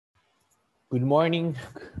Good morning,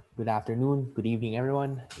 good afternoon, good evening,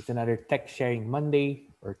 everyone. It's another Tech Sharing Monday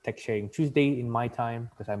or Tech Sharing Tuesday in my time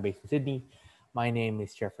because I'm based in Sydney. My name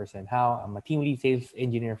is Jefferson Howe. I'm a team lead sales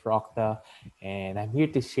engineer for Okta, and I'm here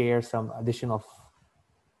to share some additional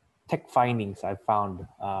tech findings I've found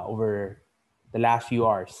over the last few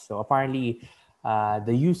hours. So apparently,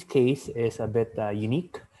 the use case is a bit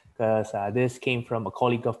unique because this came from a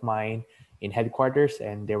colleague of mine in headquarters,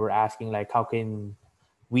 and they were asking like, how can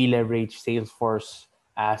we leverage Salesforce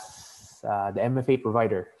as the MFA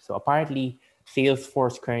provider? So apparently,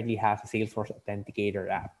 Salesforce currently has a Salesforce Authenticator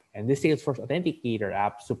app, and this Salesforce Authenticator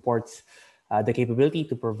app supports the capability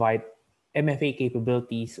to provide MFA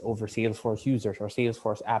capabilities over Salesforce users or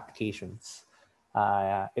Salesforce applications.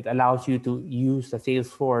 It allows you to use the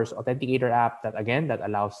Salesforce Authenticator app that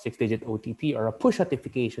allows 6-digit OTP or a push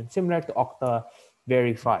notification similar to Okta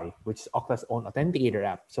Verify, which is Okta's own Authenticator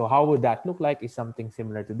app. So how would that look like is something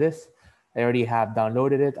similar to this. I already have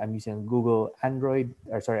downloaded it. I'm using an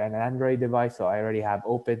Android device. So I already have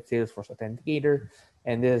open Salesforce Authenticator.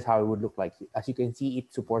 And this is how it would look like. As you can see,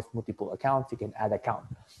 it supports multiple accounts. You can add account.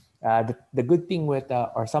 The good thing with,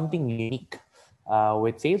 or something unique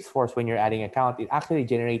with Salesforce when you're adding account, it actually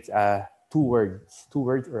generates two words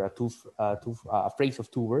or a phrase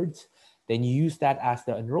of 2 words. Then you use that as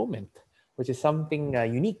the enrollment, which is something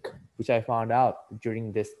unique, which I found out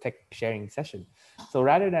during this tech sharing session. So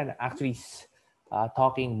rather than actually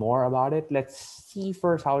talking more about it, let's see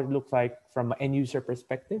first how it looks like from an end user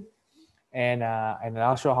perspective. And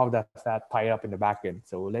I'll show how does that tie up in the backend.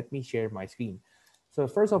 So let me share my screen. So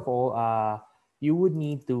first of all, you would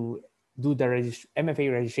need to do the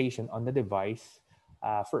MFA registration on the device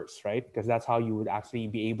first, right? Because that's how you would actually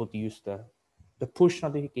be able to use the push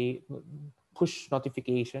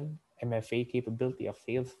notification MFA capability of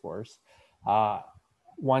Salesforce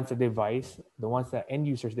once the end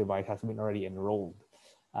user's device has been already enrolled.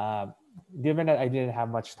 Uh, Given that I didn't have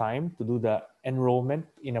much time to do the enrollment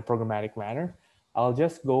in a programmatic manner, I'll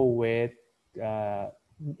just go with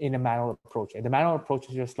in a manual approach. And the manual approach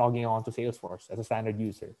is just logging on to Salesforce as a standard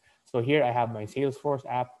user. So here I have my Salesforce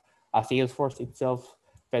app, Salesforce itself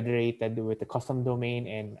federated with the custom domain,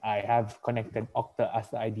 and I have connected Okta as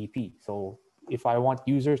the IDP. So if I want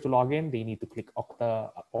users to log in, they need to click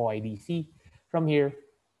Okta OIDC. From here,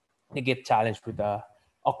 they get challenged with the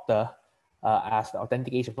Okta as the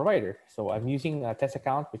authentication provider. So I'm using a test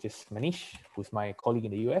account, which is Manish, who's my colleague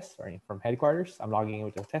in the US or from headquarters. I'm logging in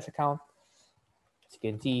with a test account. As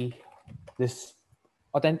you can see, this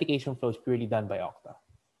authentication flow is purely done by Okta.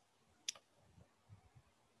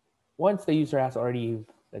 Once the user has already,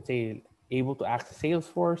 let's say, able to access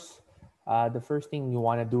Salesforce, the first thing you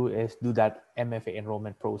want to do is do that MFA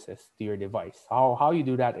enrollment process to your device. How you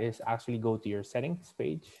do that is actually go to your settings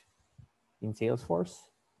page in Salesforce,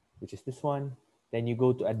 which is this one. Then you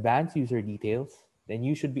go to advanced user details. Then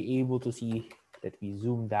you should be able to see that we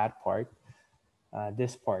zoom that part,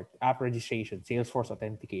 this part, app registration, Salesforce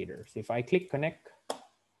Authenticator. So if I click connect,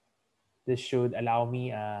 this should allow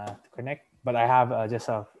me to connect, but I have just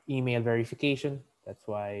a email verification. That's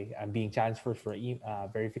why I'm being transferred for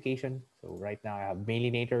verification. So right now I have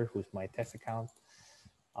Mailinator, who's my test account.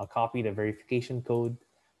 I'll copy the verification code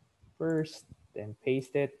first, then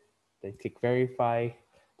paste it, then click verify.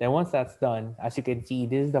 Then once that's done, as you can see,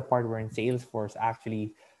 this is the part where in Salesforce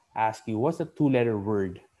actually asks you what's the 2-letter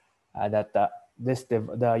word that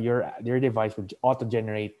your device would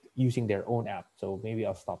auto-generate using their own app. So maybe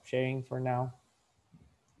I'll stop sharing for now.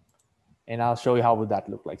 And I'll show you how would that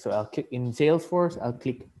look like. So I'll click in Salesforce, I'll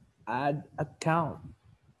click add account.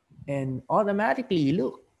 And automatically,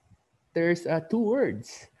 look, there's 2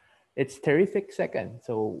 words. It's terrific second.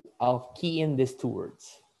 So I'll key in these 2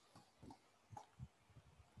 words.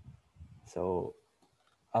 So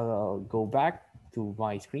I'll go back to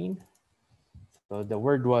my screen. So the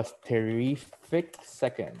word was terrific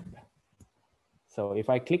second. So if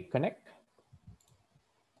I click connect,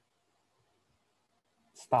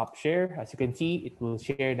 stop share, as you can see, it will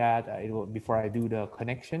share that before I do the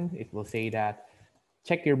connection, it will say that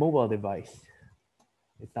check your mobile device.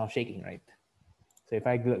 It's now shaking, right? So if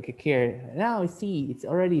I click here, now see, it's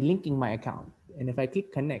already linking my account. And if I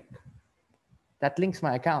click connect, that links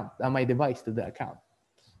my account, my device to the account.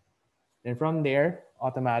 And from there,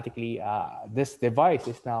 automatically, this device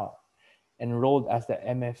is now enrolled as the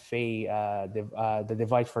MFA, the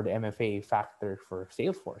device for the MFA factor for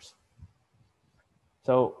Salesforce.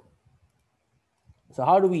 So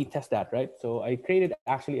how do we test that, right? So I created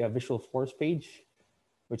actually a Visualforce page,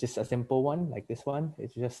 which is a simple one like this one.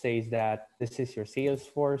 It just says that this is your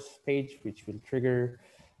Salesforce page, which will trigger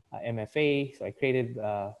MFA. So I created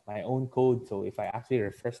my own code. So if I actually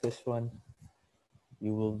refresh this one,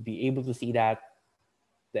 you will be able to see that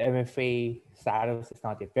the MFA status is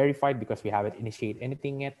not yet verified because we haven't initiated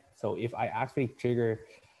anything yet. So if I actually trigger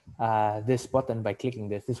this button by clicking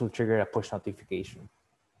this, this will trigger a push notification.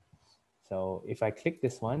 So if I click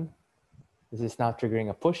this one, this is now triggering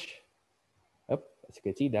a push. Up, as you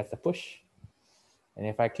can see, that's the push. And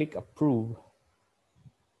if I click approve,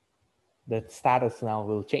 the status now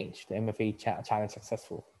will change. The MFA challenge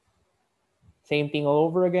successful. Same thing all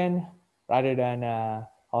over again. Rather than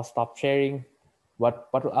I'll stop sharing, what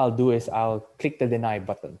I'll do is I'll click the deny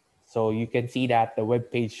button. So you can see that the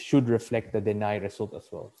web page should reflect the deny result as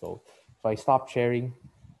well. So if I stop sharing,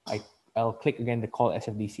 I'll click again the call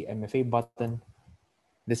SFDC MFA button.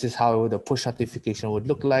 This is how the push notification would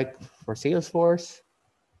look like for Salesforce.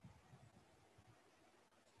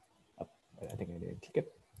 I think I didn't click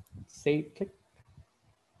it. Save, click.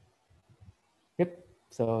 Yep.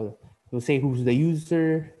 So we'll say who's the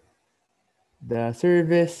user, the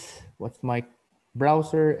service, what's my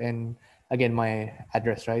browser, and again, my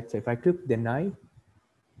address, right? So if I click deny,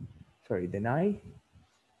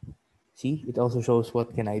 see, it also shows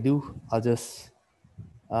what can I do. I'll just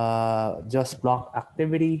block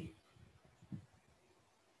activity.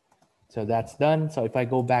 So that's done. So if I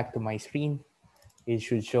go back to my screen, it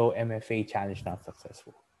should show MFA challenge not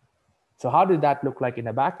successful. So how did that look like in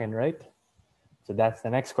the backend, right? So that's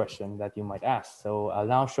the next question that you might ask. So I'll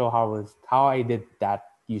now show how I did that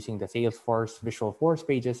using the Salesforce Visual Force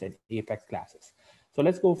pages and Apex classes. So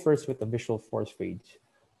let's go first with the Visual Force page.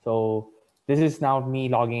 So this is now me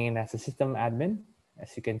logging in as a system admin.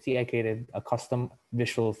 As you can see, I created a custom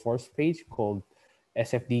Visual Force page called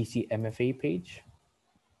SFDC MFA page.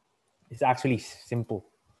 It's actually simple.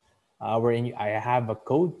 Wherein I have a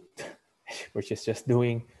code, which is just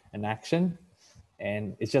doing an action,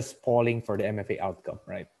 and it's just polling for the MFA outcome,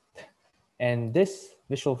 right? And this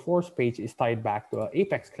Visual Force page is tied back to an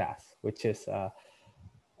Apex class, which is the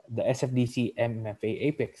SFDC MFA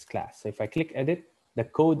Apex class. So if I click edit, the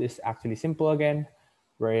code is actually simple again,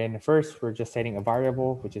 wherein first we're just setting a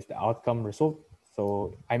variable, which is the outcome result.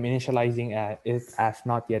 So I'm initializing it as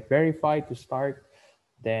not yet verified to start.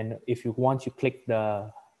 Then if you once you click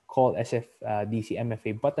the call SFDC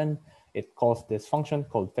MFA button, it calls this function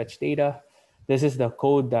called fetch data. This is the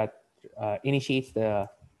code that initiates the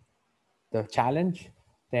challenge.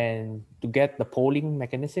 Then to get the polling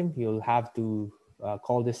mechanism, you'll have to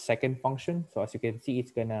call this second function. So as you can see,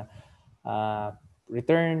 it's gonna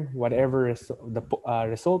return whatever the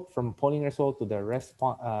result from polling result to the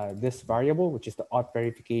this variable, which is the auth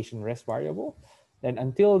verification rest variable. Then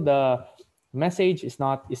until the message is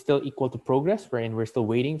still equal to progress, wherein we're still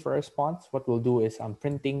waiting for a response, what we'll do is I'm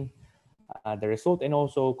printing the result and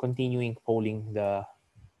also continuing polling the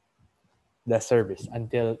service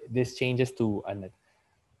until this changes to an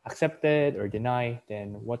accepted or deny.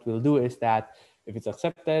 Then what we'll do is that if it's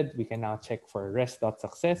accepted, we can now check for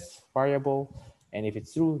rest.success variable. And if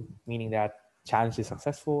it's true, meaning that challenge is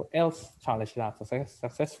successful, else challenge is not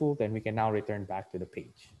successful, then we can now return back to the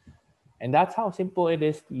page. And that's how simple it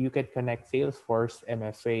is. You can connect Salesforce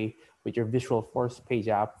MFA with your Visual Force page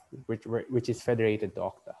app, which is federated to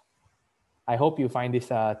Okta. I hope you find this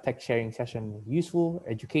tech sharing session useful,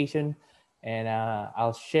 education, and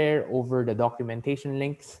I'll share over the documentation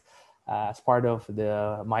links as part of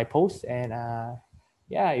my post. And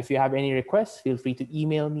yeah, if you have any requests, feel free to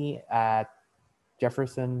email me at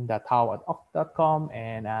jefferson.how@okta.com,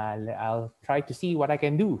 and I'll try to see what I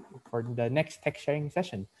can do for the next tech sharing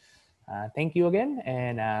session. Thank you again.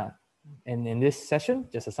 And in this session,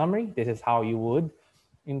 just a summary, this is how you would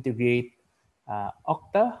integrate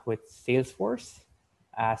Okta with Salesforce,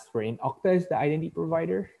 as we're in Okta is the identity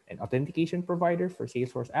provider and authentication provider for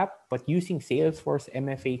Salesforce app, but using Salesforce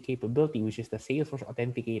MFA capability, which is the Salesforce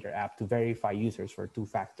Authenticator app to verify users for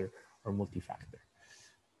two-factor or multi-factor.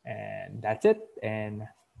 And that's it. And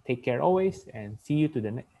take care always, and see you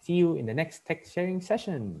in the next tech sharing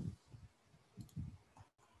session.